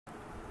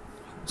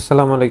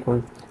আসসালামু আলাইকুম।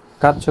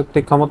 কাজ শক্তি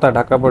ক্ষমতা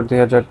ঢাকা বোর্ড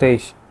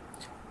 2023।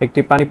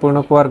 একটি পানিপূর্ণ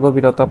কুয়ার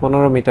গভীরতা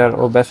 15 মিটার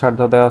ও ব্যাসার্ধ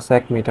দেওয়া আছে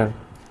 1 মিটার।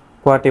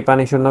 কুয়াটি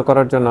পানি শূন্য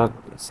করার জন্য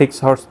 6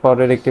 হর্স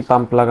পাওয়ারের একটি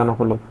পাম্প লাগানো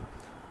হলো।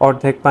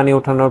 অর্ধেক পানি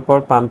ওঠানোর পর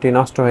পাম্পটি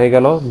নষ্ট হয়ে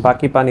গেল।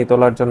 বাকি পানি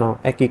তোলার জন্য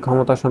একই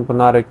ক্ষমতা সম্পন্ন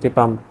আরও একটি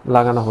পাম্প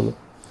লাগানো হলো।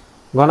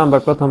 গ নাম্বার,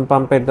 প্রথম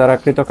পাম্পের দ্বারা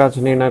কৃত কাজ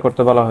নির্ণয়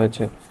করতে বলা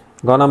হয়েছে।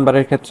 গ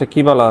নাম্বারের ক্ষেত্রে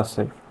কি বলা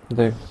আছে?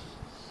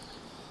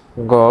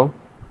 গ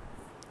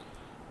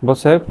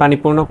বলছে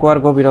পানিপূর্ণ কুয়ার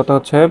গভীরতা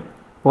হচ্ছে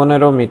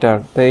 15 মিটার।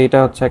 তো এইটা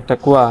হচ্ছে একটা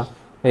কুয়া।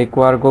 এই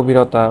কুয়ার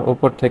গভীরতা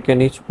উপর থেকে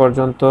নিচ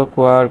পর্যন্ত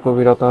কুয়ার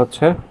গভীরতা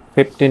হচ্ছে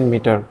 15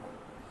 মিটার।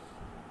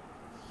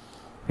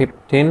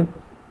 15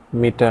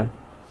 মিটার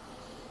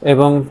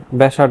এবং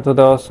ব্যাসার্ধ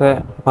দেওয়া আছে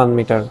 1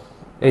 মিটার।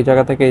 এই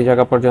জায়গা থেকে এই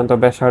জায়গা পর্যন্ত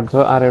ব্যাসার্ধ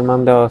আর এর মান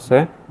দেওয়া আছে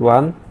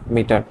 1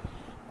 মিটার।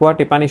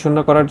 কুয়াটি পানি শূন্য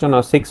করার জন্য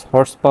 6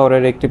 হর্স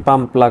পাওয়ারের একটি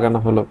পাম্প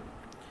লাগানো হলো।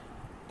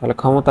 তাহলে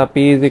ক্ষমতা P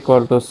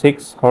 = 6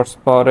 হর্স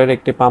পাওয়ারের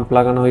একটি পাম্প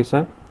লাগানো হয়েছে।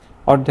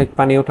 অর্ধেক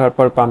পানি ওঠার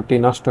পর পাম্পটি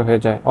নষ্ট হয়ে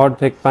যায়।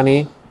 অর্ধেক পানি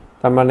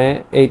তার মানে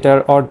এইটার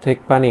অর্ধেক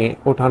পানি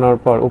ওঠানোর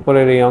পর,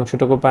 উপরের এই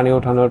অংশটুকু পানি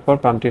ওঠানোর পর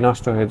পাম্পটি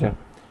নষ্ট হয়ে যায়।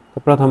 তো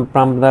প্রথম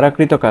পাম্প দ্বারা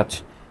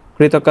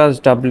কৃতকাজ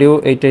W,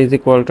 এইটা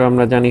 =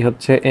 আমরা জানি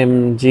হচ্ছে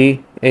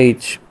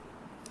mgh।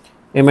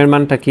 এম এর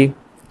মানটা কি?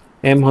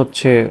 এম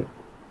হচ্ছে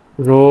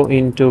রো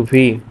ইন্টু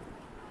ভি।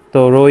 তো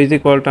রো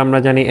আমরা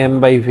জানি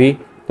m/v।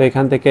 তো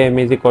এখান থেকে m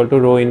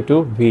rho into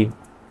V.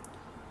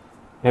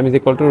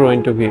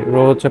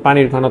 Rho হচ্ছে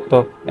পানির ঘনত্ব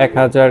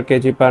 1000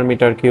 কেজি পার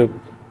মিটার কিউব,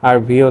 আর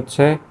ভি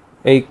হচ্ছে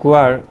এই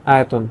কুয়ার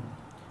আয়তন।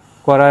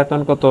 কুয়ার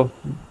আয়তন কত?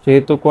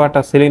 যেহেতু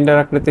কুয়াটা সিলিন্ডার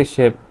আকৃতির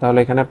শেপ, তাহলে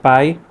এখানে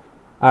পাই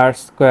আর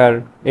স্কোয়ার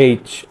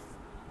এইচ।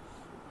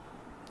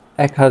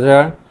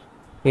 1000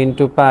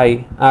 ইন্টু পাই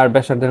আর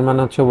ব্যাসার্ধের মান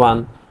হচ্ছে 1।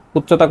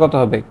 উচ্চতা কত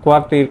হবে?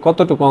 কুয়াটির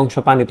কতটুকু অংশ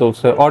পানি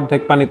তুলছে?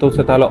 অর্ধেক পানি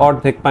তুলছে, তাহলে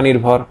অর্ধেক পানির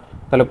ভর।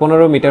 তাহলে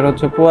 15 মিটার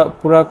হচ্ছে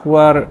পুরা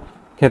কুয়ার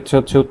ক্ষেত্রে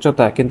হচ্ছে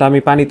উচ্চতা, কিন্তু আমি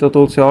পানি তো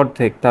তুলছি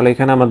অর্ধেক, তাহলে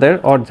এখানে আমাদের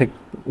অর্ধেক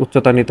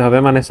উচ্চতা নিতে হবে,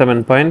 মানে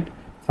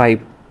 7.5।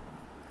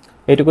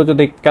 এইটুকু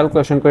যদি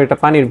ক্যালকুলেশন করি এটা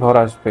পানির ভর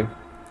আসবে।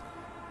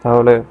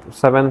 তাহলে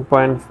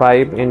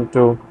 7.5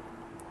 ইন্টু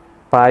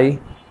পাই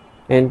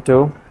ইন্টু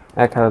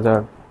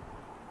 1000,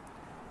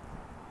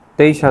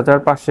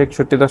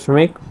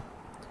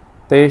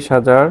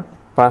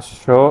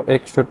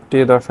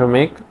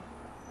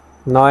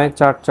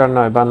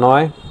 23,561.94449 বা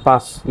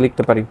 95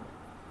 লিখতে পারি।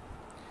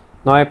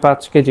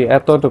 95 কেজি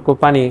এতটুকু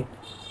পানি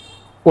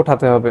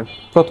উঠাতে হবে।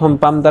 প্রথম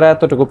পাম্প দ্বারা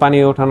এতটুকু পানি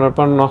ওঠানোর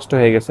পর নষ্ট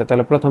হয়ে গেছে,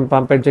 তাহলে প্রথম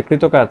পাম্পের যে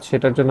কৃতকাজ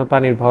সেটার জন্য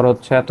পানির ভর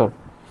হচ্ছে এত,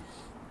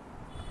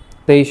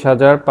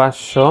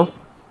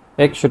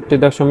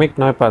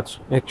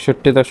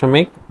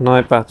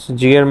 23,561.95।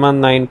 জি এর মান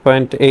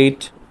 9.8।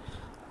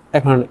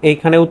 এখন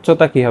এইখানে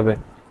উচ্চতা কি হবে?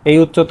 এই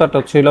উচ্চতাটা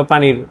ছিল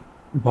পানির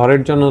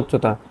ভরের জন্য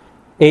উচ্চতা।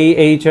 এই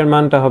এইচ এর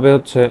মানটা হবে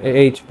হচ্ছে,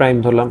 এইচ প্রাইম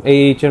ধরলাম, এই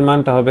এইচ এর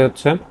মানটা হবে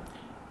হচ্ছে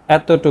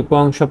এতটুকু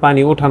অংশ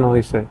পানি উঠানো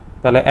হয়েছে,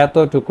 তাহলে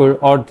এতটুকুর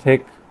অর্ধেক।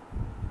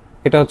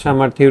 এটা হচ্ছে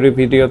আমার থিওরি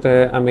ভিডিওতে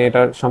আমি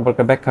এটা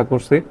সম্পর্কে ব্যাখ্যা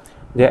করছি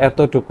যে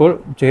এতটুকুর,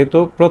 যেহেতু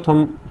প্রথম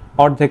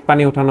অর্ধেক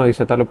পানি উঠানো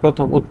হয়েছে, তাহলে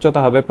প্রথম উচ্চতা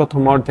হবে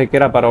প্রথম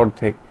অর্ধেকের আবার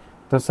অর্ধেক।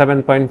 তো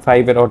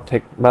 7.5 এর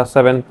অর্ধেক বা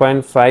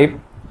 7.5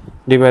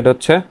 ডিভাইড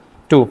হচ্ছে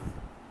 2।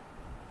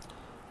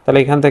 তাহলে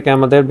এখান থেকে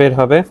আমাদের বের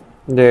হবে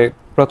যে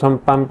প্রথম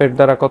পাম্পের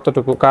দ্বারা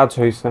কতটুকু কাজ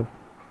হয়েছে।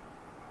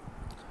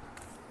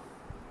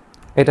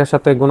 এটার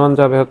সাথে গুণন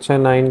যাবে হচ্ছে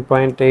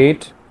 9.8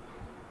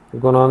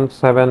 গুণন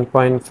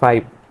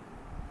 7.5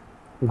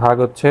 ভাগ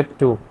হচ্ছে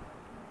 2।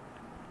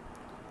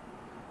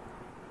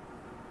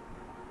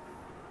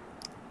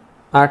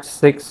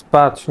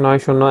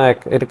 865,901,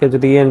 এটাকে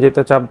যদি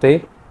ইএনজিতে চাপ দেই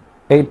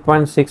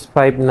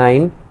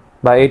 8.659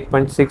 বা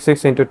 8.66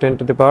 ইন্টু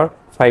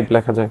 10⁵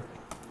 লেখা যায়।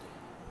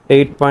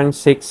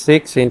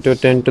 8.66 ইন্টু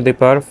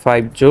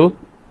 10⁵ জুল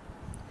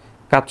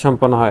কাজ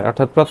সম্পন্ন হয়,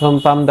 অর্থাৎ প্রথম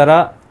পাম্প দ্বারা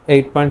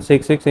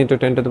 8.66 ইন্টু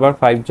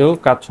 10⁵ জুল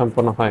কাজ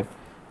সম্পন্ন হয়।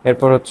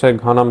 এরপর হচ্ছে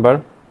ঘ নাম্বার।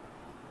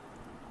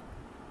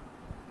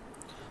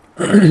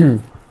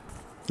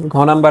 ঘ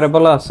নাম্বারে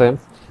বলা আছে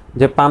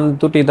যে পাম্প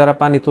দুটি দ্বারা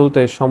পানি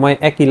তুলতে সময়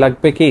একই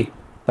লাগবে কি?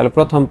 তাহলে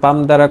প্রথম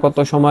পাম্প দ্বারা কত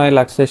সময়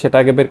লাগছে সেটা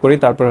আগে বের করি,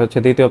 তারপর হচ্ছে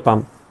দ্বিতীয়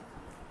পাম্প।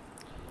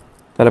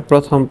 তাহলে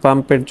প্রথম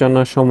পাম্পের জন্য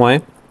সময়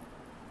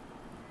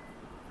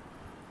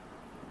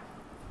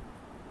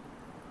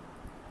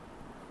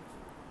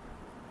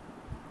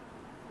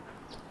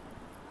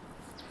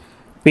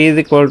P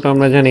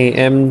আমরা জানি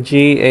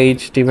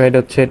mgh ডিভাইড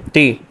হচ্ছে T।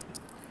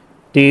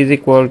 T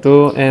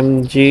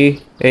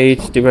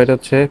mgh ডিভাইড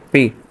হচ্ছে P।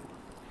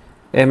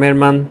 m এর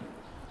মান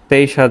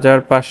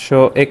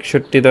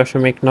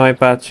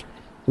 23,561.95।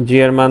 জি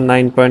এর মান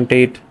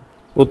 9.8।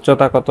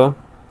 উচ্চতা কত?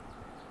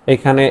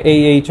 এখানে এই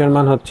এইচ এর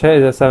মান হচ্ছে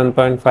যে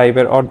 7.5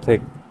 এর অর্ধেক।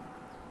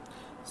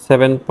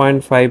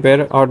 7.5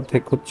 এর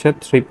অর্ধেক হচ্ছে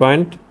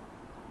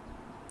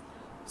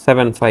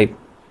 3.75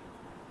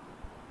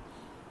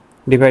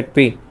 ডিভাইড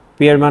পি।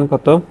 পি এর মান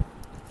কত?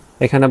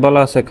 এখানে বলা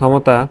আছে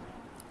ক্ষমতা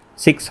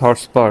 6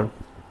 horse power.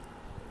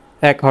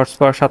 1 horse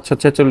power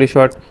 746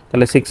 watt,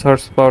 তাহলে 6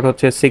 হর্স পাওয়ার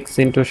হচ্ছে 6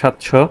 ইন্টু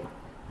 700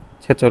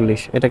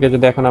 46। এটাকে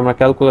যদি এখন আমরা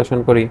ক্যালকুলেশন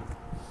করি,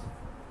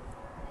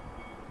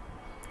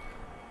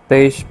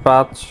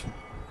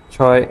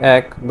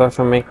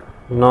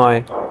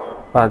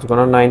 23,561.95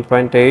 গুণন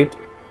 9.8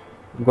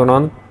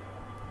 গুণন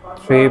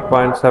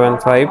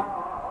 3.75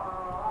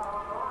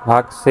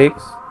 ভাগ 6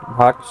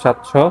 ভাগ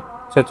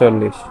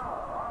 746,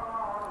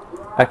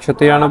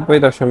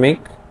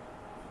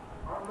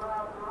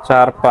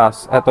 193.45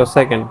 এত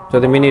সেকেন্ড।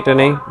 যদি মিনিটে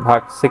নেই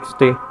ভাগ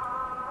 60,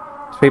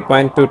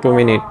 3.22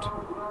 মিনিট।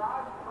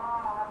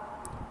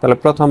 তাহলে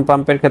প্রথম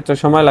পাম্পের ক্ষেত্রে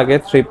সময় লাগে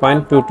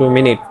 3.22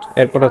 মিনিট।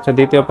 এরপর হচ্ছে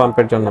দ্বিতীয়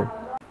পাম্পের জন্য।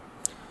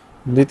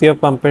 দ্বিতীয়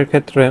পাম্পের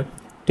ক্ষেত্রে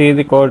T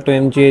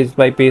 =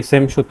 mgh/p,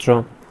 সেম সূত্র।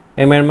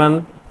 m এর মান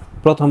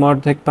প্রথম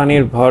অর্ধেক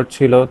পানির ভর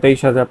ছিল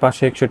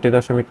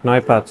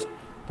 23,561.95,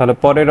 তাহলে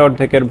পরের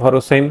অর্ধেকের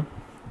ভরও সেম,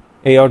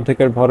 এই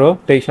অর্ধেকের ভরও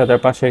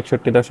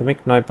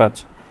 23,561.95।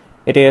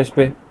 এটাই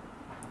আসবে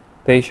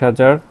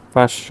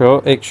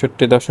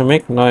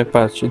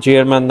 23,561.95। জি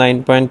এর মান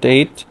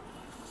 9.8।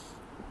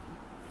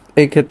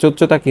 এই ক্ষেত্রে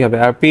উচ্চতা কি হবে?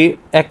 আর পি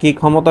একই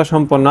ক্ষমতা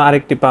সম্পন্ন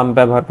আরেকটি পাম্প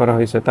ব্যবহার করা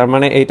হয়েছে, তার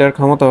মানে এইটার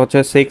ক্ষমতা হচ্ছে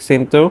 6 ×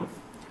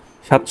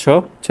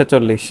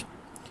 746।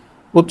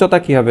 উচ্চতা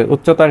কি হবে?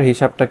 উচ্চতার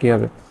হিসাবটা কি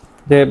হবে?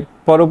 যে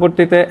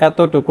পরবর্তীতে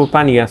এতটুকু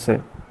পানি আছে,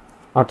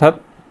 অর্থাৎ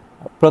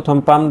প্রথম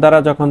পাম্প দ্বারা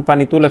যখন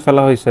পানি তুলে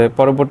ফেলা হয়েছে,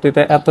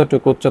 পরবর্তীতে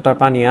এতটুকু উচ্চতার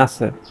পানি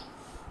আছে,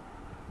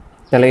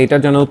 তাহলে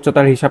এটার জন্য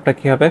উচ্চতার হিসাবটা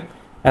কি হবে?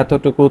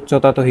 এতটুকু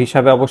উচ্চতা তো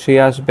হিসাবে অবশ্যই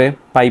আসবে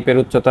পাইপের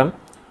উচ্চতা।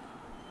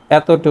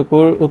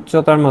 এতটুকুর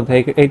উচ্চতার মধ্যে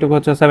এইটুকু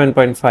হচ্ছে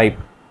 7.5,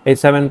 এই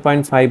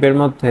 7.5 এর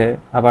মধ্যে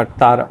আবার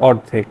তার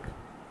অর্ধেক,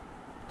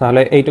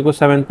 তাহলে এইটুকু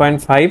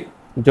 7.5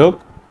 যোগ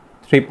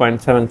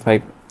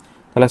 3.75,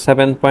 তাহলে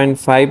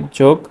 7.5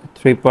 যোগ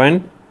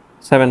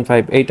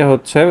 3.75, এইটা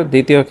হচ্ছে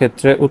দ্বিতীয়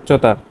ক্ষেত্রে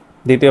উচ্চতা,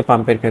 দ্বিতীয়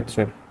পাম্পের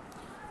ক্ষেত্রে।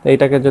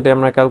 এইটাকে যদি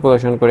আমরা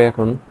ক্যালকুলেশন করি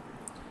এখন,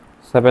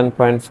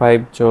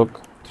 7.5 যোগ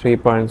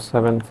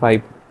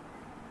 3.75,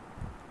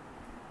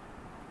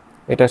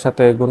 এটার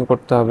সাথে গুণ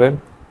করতে হবে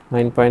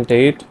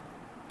 9.8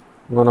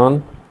 গুণন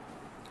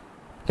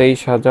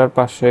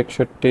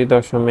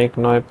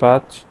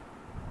 23,561.95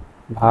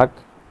 ভাগ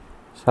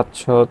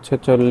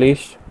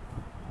 746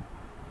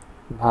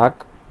 ভাগ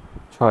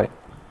 6,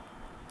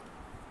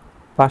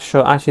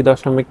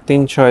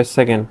 580.36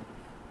 সেকেন্ড,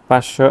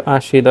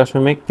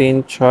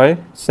 580.36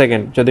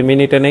 সেকেন্ড। যদি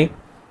মিনিটে নেই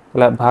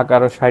তাহলে ভাগ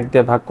আরো 60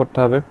 দিয়ে ভাগ করতে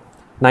হবে,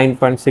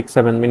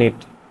 9.67 মিনিট।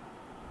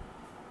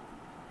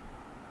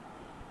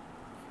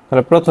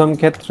 তাহলে প্রথম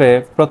ক্ষেত্রে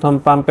প্রথম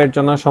পাম্পের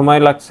জন্য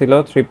সময় লাগছিল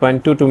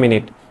 3.22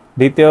 মিনিট,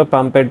 দ্বিতীয়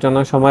পাম্পের জন্য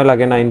সময়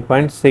লাগে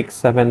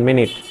 9.67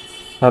 মিনিট।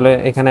 তাহলে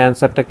এখানে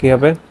অ্যান্সারটা কি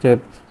হবে? যে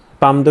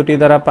পাম্প দুটি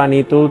দ্বারা পানি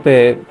তুলতে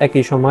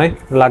একই সময়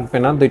লাগবে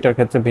না, দুইটার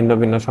ক্ষেত্রে ভিন্ন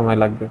ভিন্ন সময়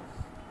লাগবে।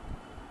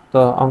 তো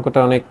অঙ্কটা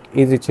অনেক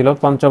ইজি ছিল।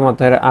 পঞ্চম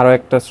অধ্যায়ের আরো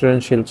একটা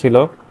সৃজনশীল ছিল।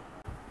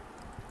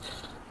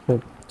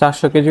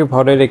 400 কেজি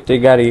ভরের একটি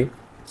গাড়ি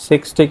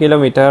 60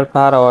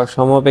 কিলোমিটার/আওয়ার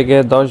সমবেগে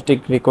 10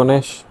 ডিগ্রি কোণে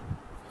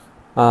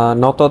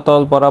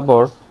নততল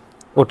বরাবর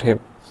ওঠে।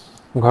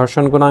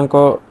 ঘর্ষণ গুণাঙ্ক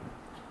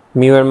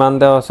মিউ এর মান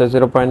দেওয়া আছে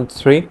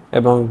 0.3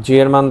 এবং জি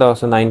এর মান দেওয়া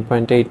আছে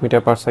 9.8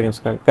 মিটার/সেকেন্ড।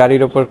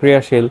 গাড়ির উপর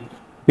ক্রিয়াশীল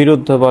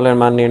বিরুদ্ধ বলের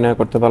মান নির্ণয়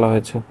করতে বলা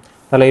হয়েছে।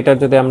 তাহলে এটার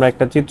যদি আমরা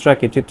একটা চিত্র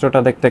আঁকি, চিত্রটা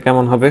দেখতে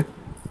কেমন হবে?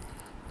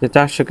 যে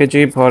 400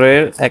 কেজি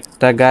ভরের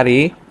একটা গাড়ি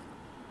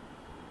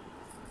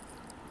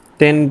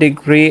 10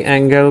 ডিগ্রি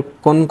অ্যাঙ্গেল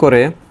কোণ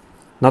করে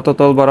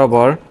নততল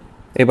বরাবর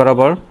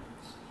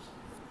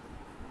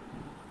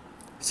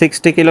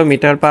 60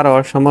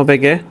 কিলোমিটার/আওয়ার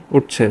সমবেগে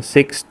উঠছে,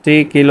 60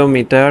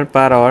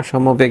 কিলোমিটার/আওয়ার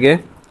সমবেগে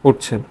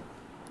উঠছে।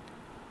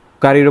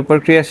 গাড়ির উপর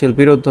ক্রিয়াশীল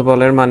বিরুদ্ধ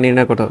বলের মান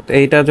নির্ণয় করতে হবে।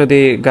 এইটা যদি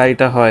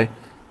গাড়িটা হয়,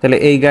 তাহলে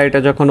এই গাড়িটা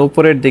যখন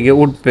উপরের দিকে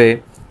উঠবে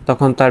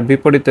তখন তার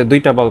বিপরীতে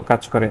দুইটা বল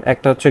কাজ করে,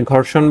 একটা হচ্ছে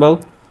ঘর্ষণ বল,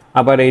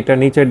 আবার এইটা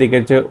নিচের দিকে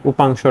যে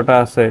উপাংশটা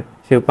আছে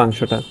সেই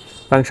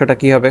উপাংশটা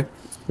কি হবে?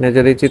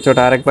 যদি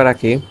চিত্রটা আরেকবার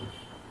আঁকি,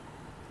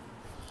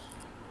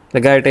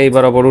 গাড়িটা এই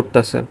বরাবর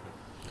উঠতেছে,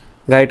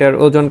 গাড়িটার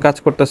ওজন কাজ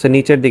করতেছে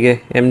নিচের দিকে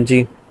mg,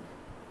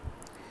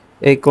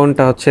 এই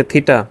কোণটা হচ্ছে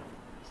থিটা।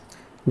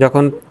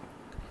 যখন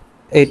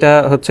এইটা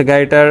হচ্ছে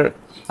গাড়িটার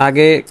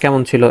আগে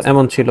কেমন ছিল?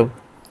 এমন ছিল,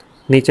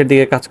 নিচের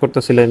দিকে কাজ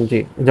করতেছিল mg।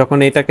 যখন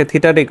এটাকে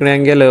থিটা ডিগ্রি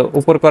অ্যাঙ্গেলে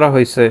উপর করা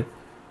হয়েছে,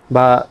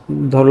 বা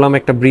ধরলাম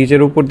একটা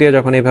ব্রিজের উপর দিয়ে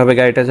যখন এইভাবে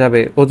গাড়িটা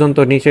যাবে, ওজন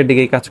তো নিচের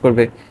দিকেই কাজ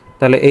করবে,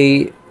 তাহলে এই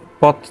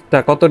পথটা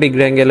কত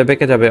ডিগ্রি অ্যাঙ্গেলে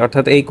বেঁকে যাবে?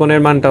 অর্থাৎ এই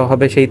কোণের মানটাও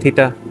হবে সেই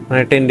থিটা,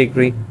 মানে 10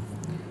 ডিগ্রি।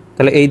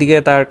 তাহলে এই দিকে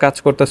তার কাজ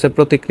করতেছে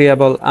প্রতিক্রিয়া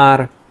বল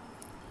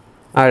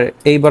আর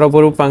এই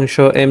বরাবর উপাংশ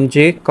mg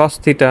cos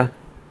থিটা,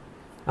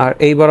 আর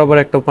এই বরাবর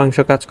একটা উপাংশ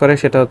কাজ করে,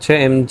 সেটা হচ্ছে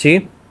mg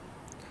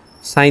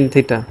sin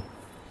থিটা।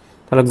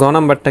 তাহলে গ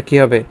নাম্বারটা কি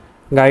হবে?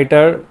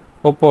 গাড়িটার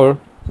ওপর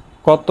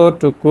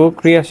কতটুকু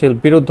ক্রিয়াশীল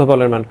বিরুদ্ধ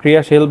বলের মান,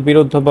 ক্রিয়াশীল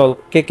বিরুদ্ধ বল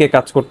কে কে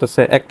কাজ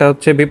করতেছে? একটা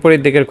হচ্ছে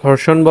বিপরীত দিকের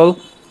ঘর্ষণ বল,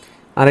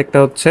 আরেকটা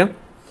হচ্ছে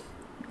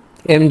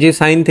mg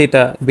sin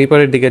থিটা,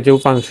 বিপরীত দিকের যে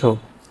উপাংশ।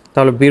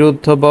 তাহলে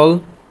বিরুদ্ধ বল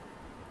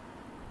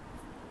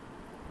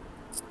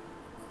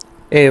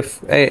F,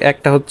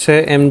 একটা হচ্ছে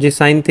mg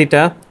sin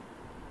থিটা,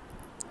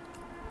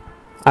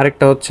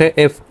 আরেকটা হচ্ছে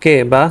Fk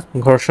বা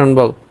ঘর্ষণ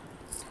বল।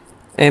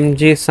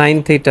 mg sin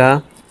theta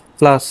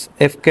plus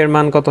F কে এর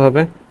মান কত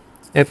হবে?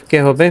 এফ কে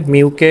হবে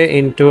মিউ কে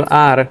ইন্টু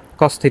আর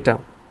কস থিটা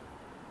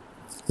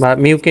বা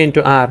মিউ কে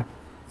ইন্টু আর।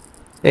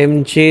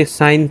 mg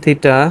sin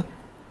theta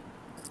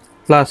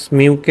plus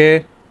mu কে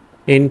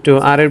ইন্টু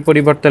আর এর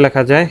পরিবর্তে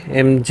লেখা যায়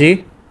mg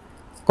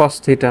cos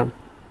থিটা,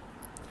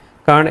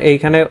 কারণ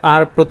এইখানে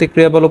আর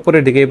প্রতিক্রিয়া বল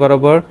উপরের দিকে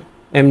বরাবর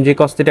mg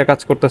cos থিটা কাজ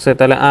করতেছে,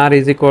 তাহলে r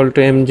is equal to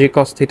mg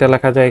cos theta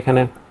লেখা যায়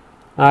এখানে,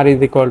 r is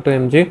equal to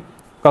mg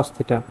cos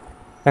theta.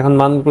 এখন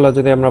মানগুলো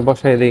যদি আমরা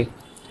বসাই দিই,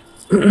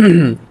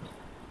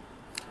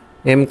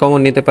 m কমন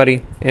নিতে পারি,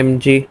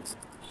 mg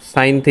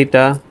sin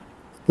theta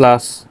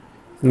plus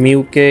mu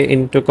কে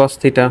ইন্টু cos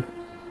থিটা।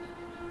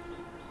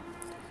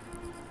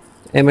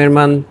 m এর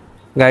মান,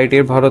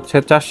 গাড়িটির ভর হচ্ছে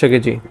 400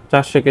 কেজি,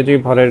 400 কেজি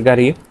ভরের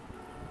গাড়ি,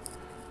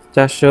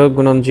 400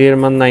 গুণন জি এর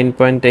মান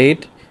 9.8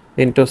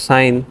 ইন্টু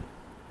সাইন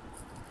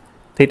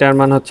থিটার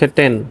মান হচ্ছে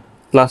 10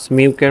 প্লাস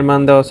মিউকের মান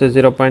দেওয়া হচ্ছে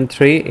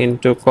 0.3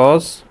 ইন্টু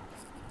কস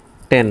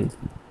 10।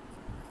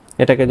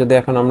 এটাকে যদি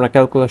এখন আমরা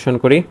ক্যালকুলেশন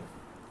করি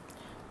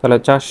তাহলে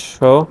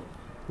 400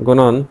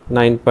 গুণন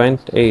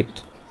 9.8,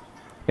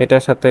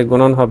 এটার সাথে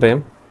গুণন হবে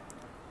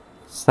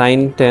সাইন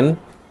 10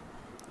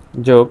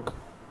 যোগ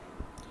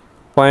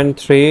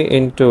 0.3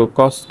 ইন্টু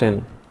কস 10,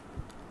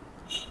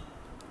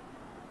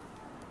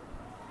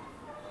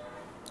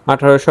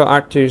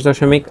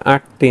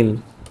 1838.83,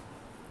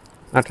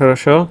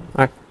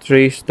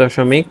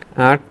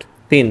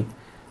 1838.83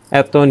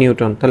 এত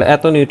নিউটন। তাহলে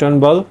এত নিউটন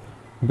বল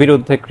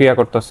বিরুদ্ধে ক্রিয়া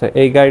করতেছে।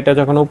 এই গাড়িটা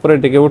যখন উপরের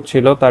দিকে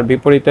উঠছিল তার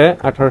বিপরীতে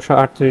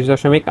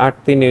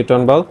 1838.83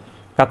 নিউটন বল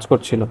কাজ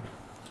করছিল।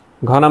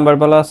 ঘ নাম্বার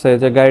বলা আছে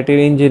যে গাড়িটির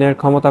ইঞ্জিনের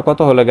ক্ষমতা কত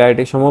হলে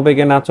গাড়িটি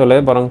সমবেগে না চলে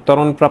বরং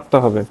ত্বরণ প্রাপ্ত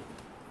হবে।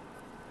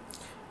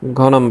 ঘ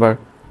নাম্বার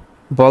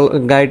বল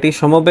গাড়িটি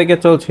সমবেগে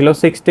চলছিল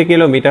 60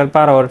 কিলোমিটার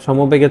পার আওয়ার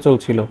সমবেগে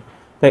চলছিল,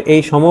 তাই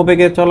এই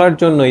সমবেগে চলার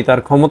জন্যই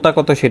তার ক্ষমতা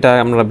কত সেটা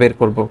আমরা বের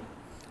করব।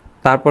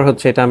 তারপর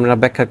হচ্ছে এটা আমরা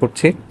ব্যাখ্যা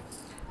করছি।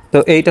 তো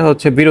এইটা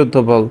হচ্ছে বিরুদ্ধ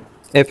বল,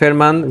 এফ এর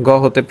মান গ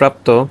হতে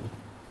প্রাপ্ত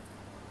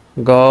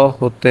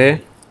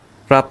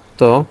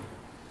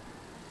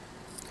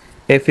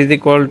F is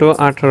equal to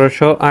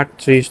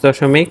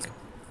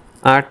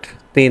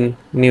 1838.83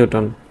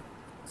 Newton.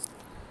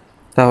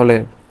 তাহলে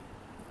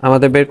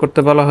আমাদের বের করতে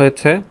বলা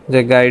হয়েছে যে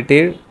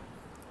গাড়িটির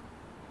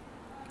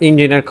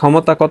ইঞ্জিনের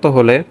ক্ষমতা কত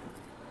হলে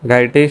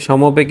গাড়িটি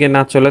সমবেগে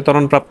না চলে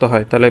ত্বরণপ্রাপ্ত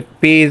হয়। তাহলে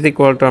পি ইজ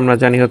ইকুয়াল টু আমরা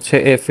জানি হচ্ছে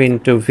এফ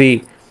ইন্টু ভি।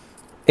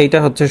 এইটা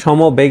হচ্ছে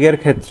সমবেগের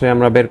ক্ষেত্রে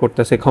আমরা বের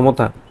করতেছি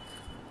ক্ষমতা।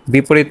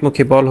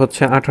 বিপরীতমুখী বল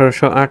হচ্ছে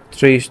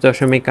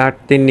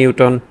 1838.83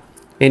 নিউটন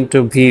ইন্টু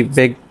ভি,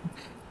 বেগ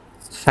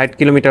 60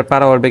 কিলোমিটার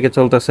পার আওয়ার বেগে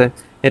চলতেছে,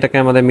 এটাকে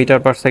আমাদের মিটার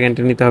পার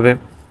সেকেন্ডে নিতে হবে।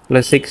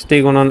 তাহলে 60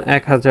 গুণন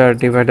 1000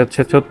 ডিভাইড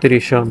হচ্ছে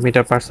 3600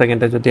 মিটার পার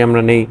সেকেন্ডে যদি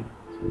আমরা নেই।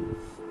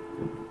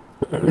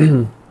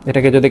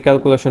 এটাকে যদি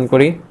ক্যালকুলেশন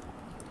করি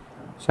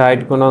 60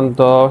 গুণন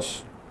 10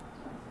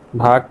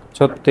 ভাগ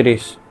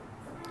 36,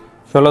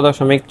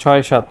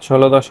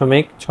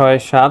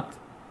 16.67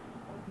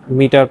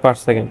 মিটার পার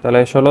সেকেন্ড, তাহলে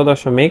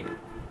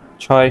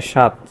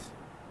 16.67।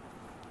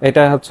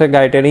 এটা হচ্ছে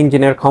গাড়িটার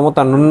ইঞ্জিনের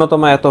ক্ষমতা,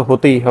 ন্যূনতম এত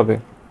হতেই হবে,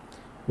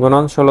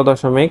 গুণন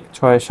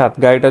 16.67।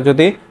 গাড়িটা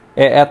যদি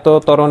এত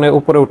ত্বরণে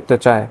উপরে উঠতে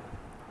চায়,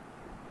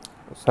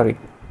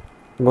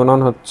 গুণন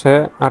হচ্ছে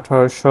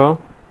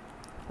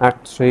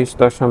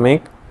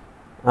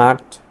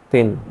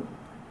 1838.83,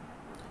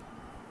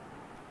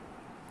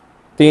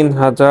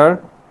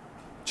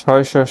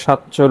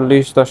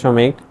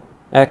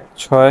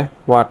 3647.16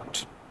 ওয়াট,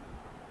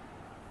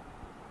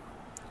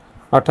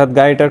 অর্থাৎ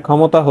গাড়িটার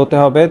ক্ষমতা হতে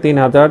হবে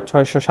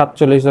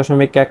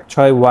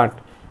 3647.16 ওয়াট।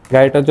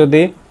 গাড়িটা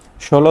যদি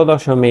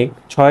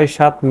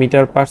 16.67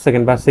 মিটার পার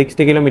সেকেন্ড বা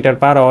 60 কিলোমিটার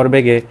পার আওয়ার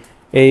বেগে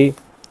এই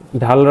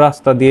ঢাল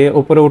রাস্তা দিয়ে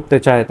উপরে উঠতে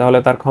চায় তাহলে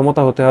তার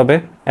ক্ষমতা হতে হবে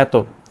এত।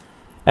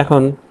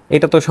 এখন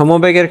এটা তো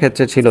সমবেগের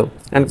ক্ষেত্রে ছিল,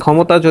 এন্ড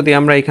ক্ষমতা যদি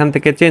আমরা এখান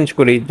থেকে চেঞ্জ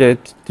করি যে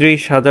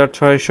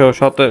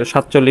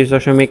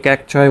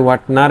 30,647.16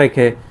 ওয়াট না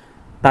রেখে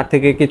তার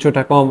থেকে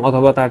কিছুটা কম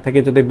অথবা তার থেকে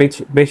যদি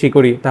বেশি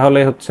করি তাহলে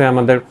হচ্ছে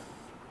আমাদের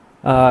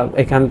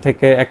এখান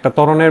থেকে একটা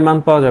ত্বরণের মান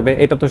পাওয়া যাবে।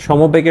 এটা তো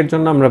সমবেগের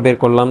জন্য আমরা বের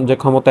করলাম যে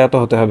ক্ষমতা এত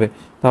হতে হবে।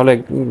 তাহলে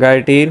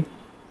গাড়িটির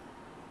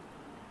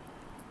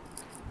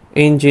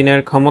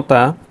ইঞ্জিনের ক্ষমতা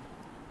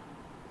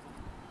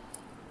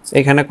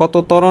এখানে কত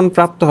ত্বরণ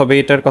প্রাপ্ত হবে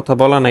এটার কথা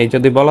বলা নাই,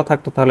 যদি বলা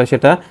থাকতো তাহলে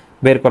সেটা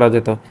বের করা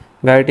যেত।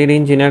 গাড়িটির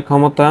ইঞ্জিনের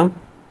ক্ষমতা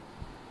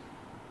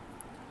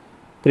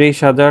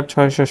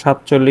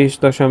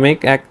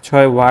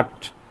 30,647.16 ওয়াট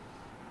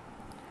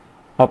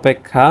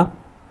অপেক্ষা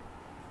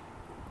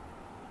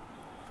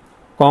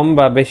কম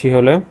বা বেশি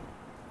হলে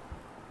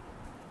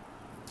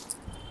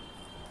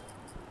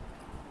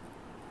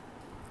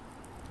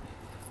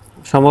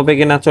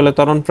সমবেগে না চলে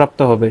ত্বরণ প্রাপ্ত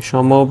হবে।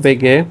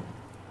 সমবেগে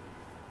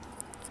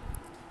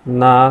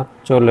না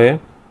চলে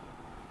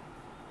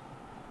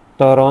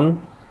ত্বরণ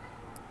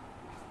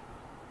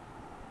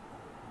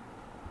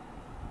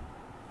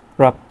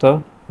প্রাপ্ত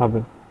হবে।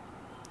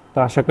 তো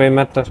আশা করি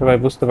ম্যাথটা সবাই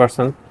বুঝতে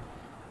পারছেন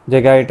যে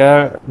গাড়িটা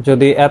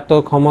যদি এত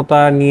ক্ষমতা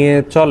নিয়ে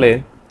চলে,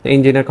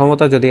 ইঞ্জিনের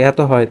ক্ষমতা যদি এত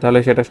হয় তাহলে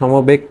সেটা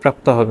সমবেগ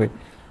প্রাপ্ত হবে।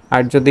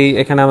 আর যদি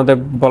এখানে আমাদের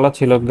বলা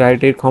ছিল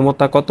গাড়িটির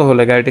ক্ষমতা কত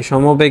হলে গাড়িটি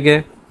সমবেগে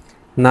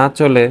না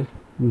চলে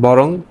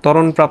বরং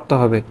ত্বরণপ্রাপ্ত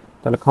হবে,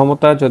 তাহলে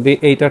ক্ষমতা যদি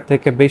এইটার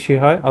থেকে বেশি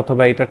হয়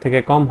অথবা এইটার থেকে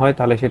কম হয়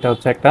তাহলে সেটা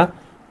হচ্ছে একটা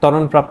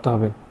ত্বরণপ্রাপ্ত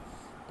হবে।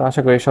 তো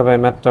আশা করি সবাই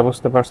ম্যাথটা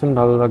বুঝতে পারছেন।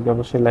 ভালো লাগলে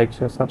অবশ্যই লাইক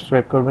শেয়ার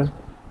সাবস্ক্রাইব করবেন।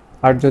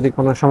 আর যদি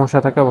কোনো সমস্যা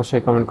থাকে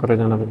অবশ্যই কমেন্ট করে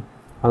জানাবেন।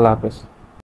 আল্লাহ হাফেজ।